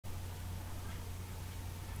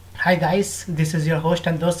Hi guys, this is your host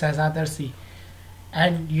and host Sazadarsi,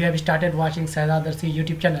 and you have started watching Sazadarsi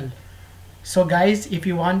YouTube channel. So guys, if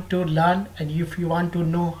you want to learn and if you want to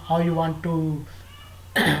know how you want to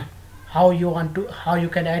how you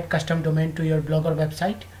can add custom domain to your blog or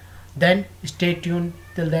website, then stay tuned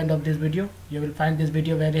till the end of this video. You will find this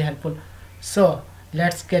video very helpful. So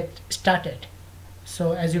let's get started.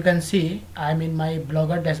 So as you can see, I'm in my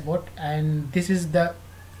Blogger dashboard and this is the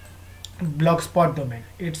Blogspot domain.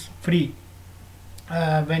 It's free.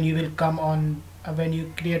 When you will come on when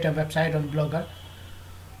you create a website on Blogger,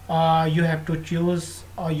 you have to choose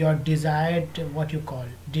your desired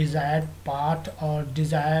desired path or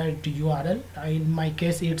desired URL. In my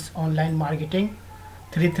case, it's online marketing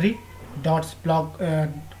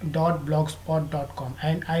 33.blogspot.com,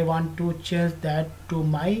 and I want to change that to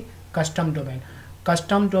my custom domain.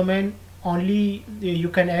 Custom domain only you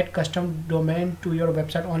can add custom domain to your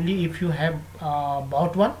website only if you have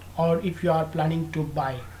bought one or if you are planning to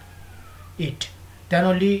buy it. Then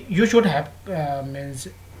only you should have means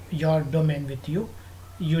your domain with you.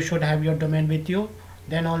 You should have your domain with you.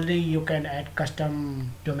 Then only you can add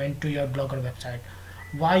custom domain to your blog or website.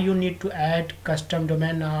 Why you need to add custom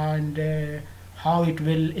domain and how it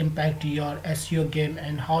will impact your SEO game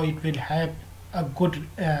and how it will have a good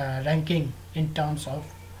ranking in terms of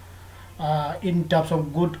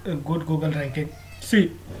good Google ranking.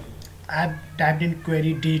 See, I've typed in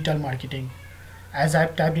query digital marketing. As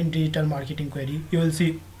I've typed in digital marketing query, you will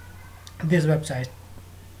see this website.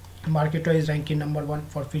 Marketer is ranking number 1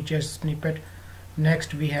 for features snippet.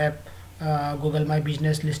 Next we have Google My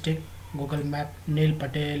Business listing, Google Map, Neil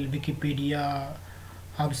Patel, Wikipedia,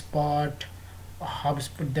 HubSpot.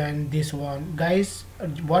 Then this one, guys.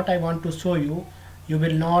 What I want to show you, you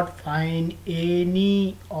will not find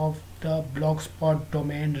any of the Blogspot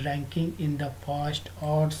domain ranking in the first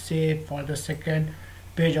or say for the second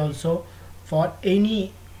page also for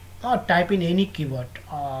any or type in any keyword.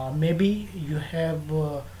 Maybe you have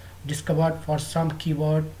discovered for some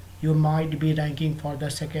keyword you might be ranking for the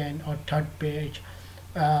second or third page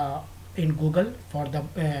in Google for the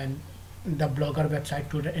blogger website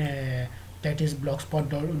to that is Blogspot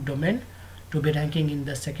domain to be ranking in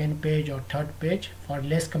the second page or third page for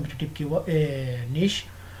less competitive keyword niche,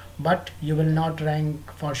 but you will not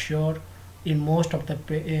rank for sure in most of the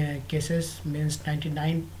cases, means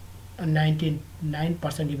 99%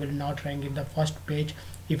 you will not rank in the first page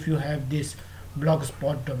if you have this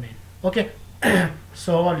Blogspot domain. Okay.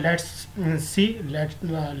 So let's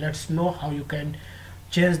let's know how you can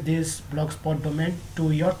change this Blogspot domain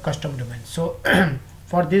to your custom domain. So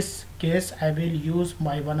for this case I will use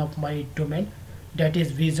one of my domain, that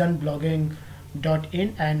is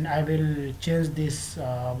visionblogging.in, and I will change this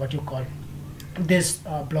this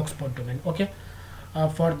Blogspot domain. Okay.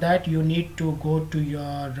 For that you need to go to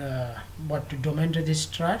your domain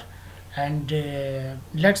registrar, and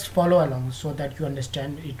let's follow along so that you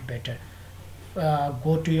understand it better.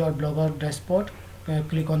 Go to your Blogger dashboard,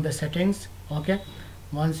 click on the settings. Okay,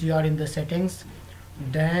 once you are in the settings,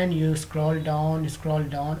 then you scroll down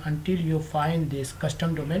until you find this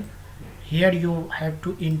custom domain. Here you have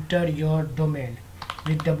to enter your domain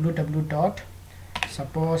with www dot,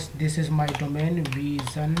 suppose this is my domain,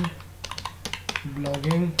 vision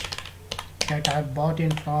blogging, that I have bought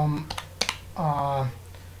in from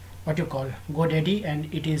GoDaddy, and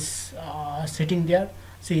it is sitting there.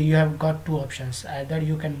 See, you have got two options: either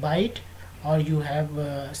you can buy it or you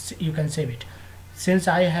can save it. Since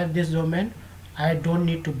I have this domain, I don't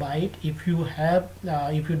need to buy it. If you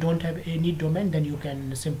don't have any domain, then you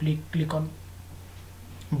can simply click on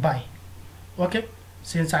buy. Okay,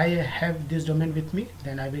 since I have this domain with me,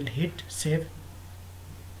 then I will hit save.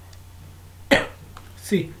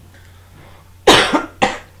 See,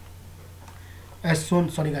 as soon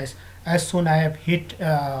I have hit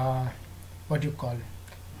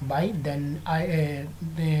buy, then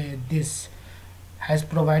this has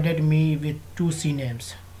provided me with two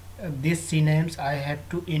CNAMEs. These CNAMEs I have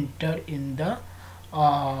to enter in the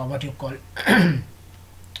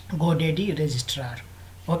GoDaddy registrar.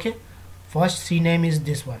 Okay, first CNAME is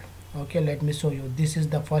this one. Okay, let me show you. This is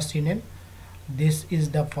the first CNAME, this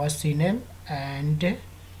is the first CNAME, and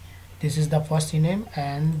this is the first CNAME,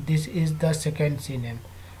 and this is the second CNAME.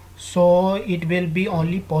 So it will be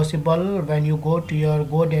only possible when you go to your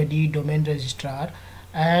GoDaddy domain registrar,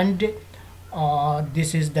 and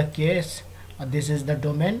this is the case, this is the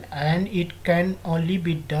domain, and it can only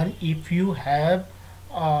be done if you have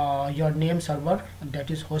your name server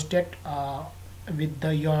that is hosted with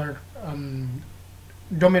your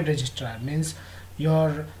domain registrar. Means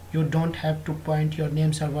you don't have to point your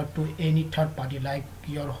name server to any third party like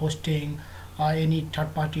your hosting any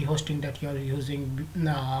third-party hosting that you are using,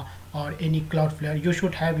 or any Cloudflare, you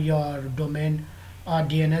should have your domain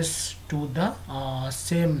DNS to the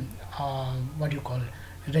same what you call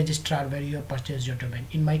registrar where you have purchased your domain.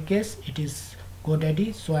 In my case it is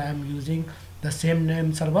GoDaddy, so I am using the same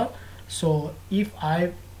name server. So if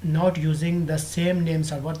I not using the same name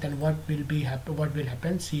server, then what will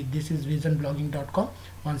happen? See, this is visionblogging.com.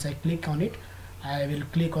 Once I click on it, I will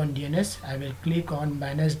click on DNS, I will click on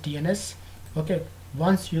manage DNS. Okay,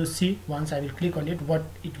 once I will click on it, what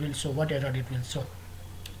it will show, what error it will show.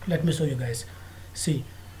 Let me show you guys. See,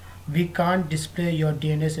 we can't display your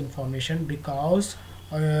DNS information because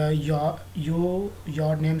your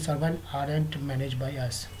name server aren't managed by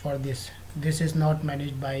us. For this is not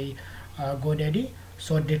managed by GoDaddy,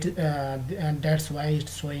 so and that's why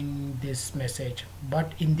it's showing this message.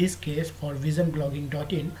 But in this case, for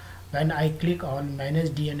visionblogging.in, when I click on manage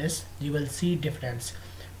DNS, you will see difference.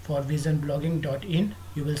 For visionblogging.in,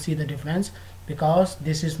 you will see the difference because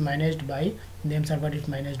this is managed by name server is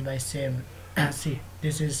managed by same. See,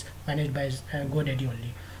 this is managed by GoDaddy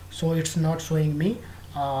only, so it's not showing me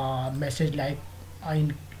message like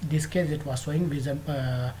in this case it was showing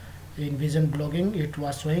in visionblogging it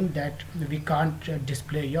was showing that we can't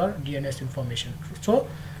display your DNS information. So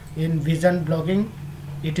in visionblogging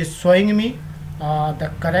it is showing me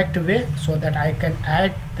the correct way, so that I can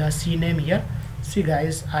add the CNAME here. See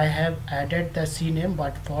guys, I have added the CNAME,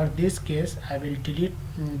 but for this case I will delete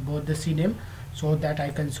both the CNAME so that I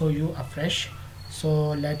can show you afresh. So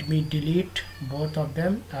let me delete both of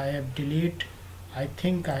them. I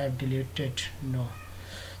think I have deleted, no.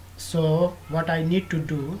 So what I need to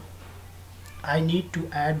do, I need to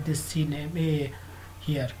add this CNAME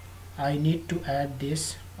here. I need to add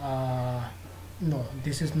this no,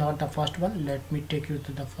 this is not the first one. Let me take you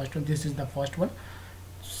to the first one. This is the first one.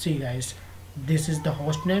 See guys, this is the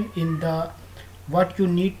host name. In the what you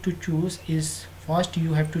need to choose is, first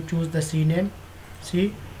you have to choose the CNAME.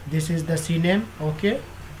 See, this is the CNAME. Okay,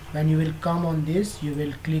 when you will come on this, you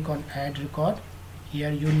will click on add record.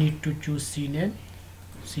 Here you need to choose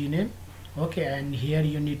CNAME. Okay, and here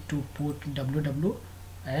you need to put www,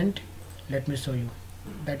 and let me show you.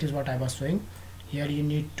 That is what I was showing. Here you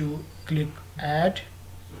need to click add,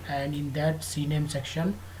 and in that CNAME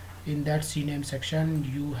section,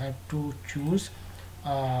 you have to choose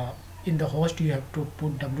in the host you have to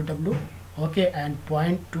put www. Okay, and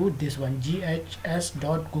point to this one,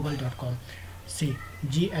 ghs.google.com. see,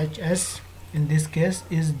 ghs in this case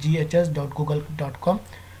is ghs.google.com.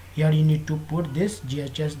 here you need to put this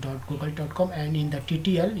ghs.google.com, and in the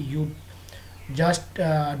TTL you just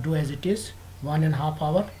do as it is, 1.5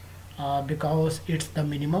 hour, because it's the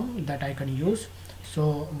minimum that I can use.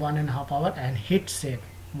 So 1.5 hour, and hit save.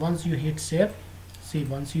 Once you hit save, see,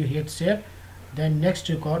 once you hit save, then next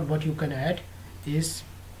record what you can add is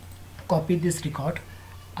copy this record,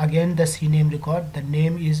 again the CNAME record, the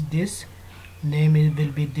name is this,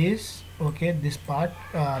 will be this. Okay, this part,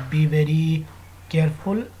 be very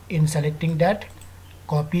careful in selecting that,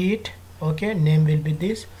 copy it. Okay, name will be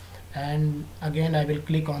this, and again I will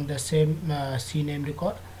click on the same CNAME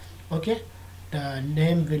record. Okay, the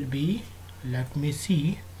name will be, let me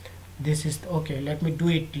see, this is okay. Let me do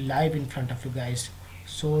it live in front of you guys,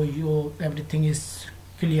 so everything is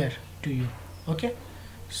clear to you. Okay,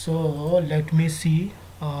 so let me see,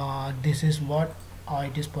 this is what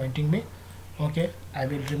it is pointing me. Okay, I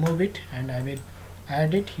will remove it and I will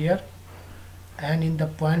add it here, and in the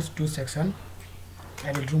points to section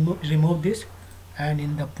I will remove this, and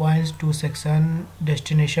in the points to section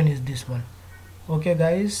destination is this one. Okay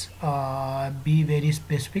guys, be very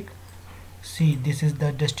specific. See, this is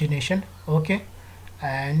the destination. Okay,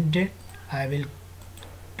 and I will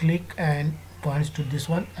click and points to this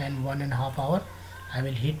one, and 1.5 hour I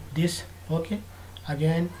will hit this. Okay,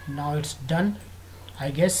 again, now it's done. I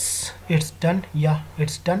guess it's done. Yeah,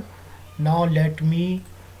 it's done. Now let me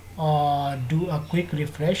do a quick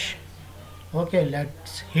refresh. Okay,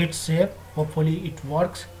 let's hit save. Hopefully it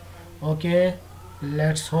works. Okay,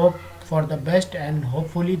 let's hope for the best, and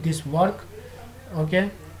hopefully this work. Okay,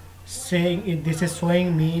 saying this is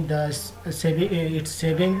showing me the saving, it's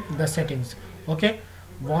saving the settings. Okay,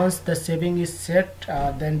 once the saving is set,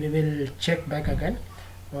 then we will check back again.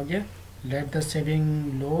 Okay, let the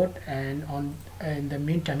saving load, and in the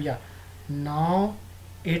meantime, yeah, now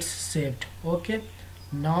it's saved. Okay,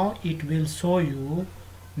 now it will show you.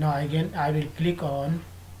 Now again I will click on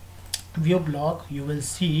view blog. You will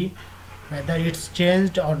see whether it's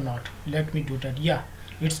changed or not. Let me do that. Yeah,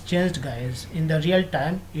 it's changed guys. In the real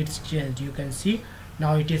time it's changed. You can see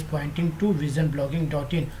now it is pointing to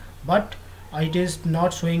visionblogging.in, but it is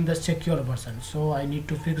not showing the secure version, so I need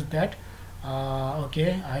to fix that.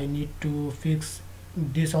 okay, I need to fix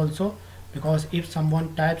this also, because if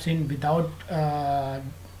someone types in without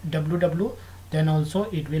www, then also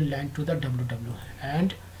it will land to the www.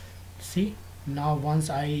 And see, now once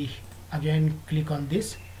I again click on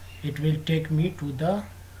this, it will take me to the,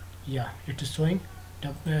 yeah, it is showing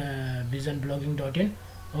visionblogging.in,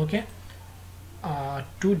 okay,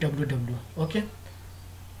 to www. Okay,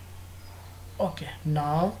 okay,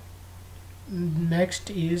 now next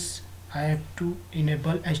is I have to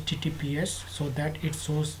enable HTTPS so that it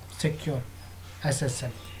shows secure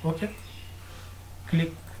SSL. Okay,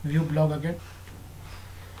 click view blog again.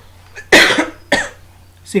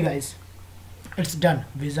 See guys, it's done.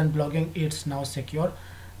 Vision blogging, it's now secure.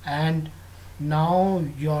 And now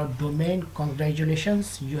your domain,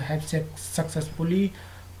 congratulations, you have successfully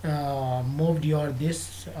moved your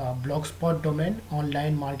this blogspot domain,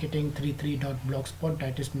 online marketing 33.blogspot,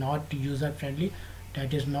 that is not user friendly,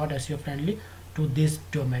 that is not SEO friendly, to this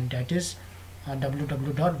domain, that is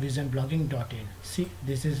www.visionblogging.in. see,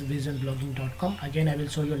 this is visionblogging.com. again I will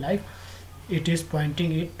show you live, it is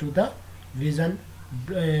pointing it to the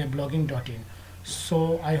visionblogging.in.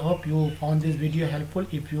 so I hope you found this video helpful.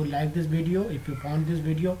 If you like this video, if you found this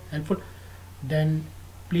video helpful, then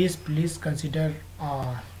please consider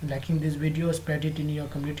liking this video, spread it in your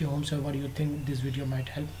community, whomsoever you think this video might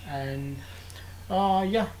help. And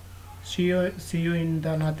yeah, see you in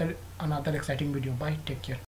the another exciting video. Bye, take care.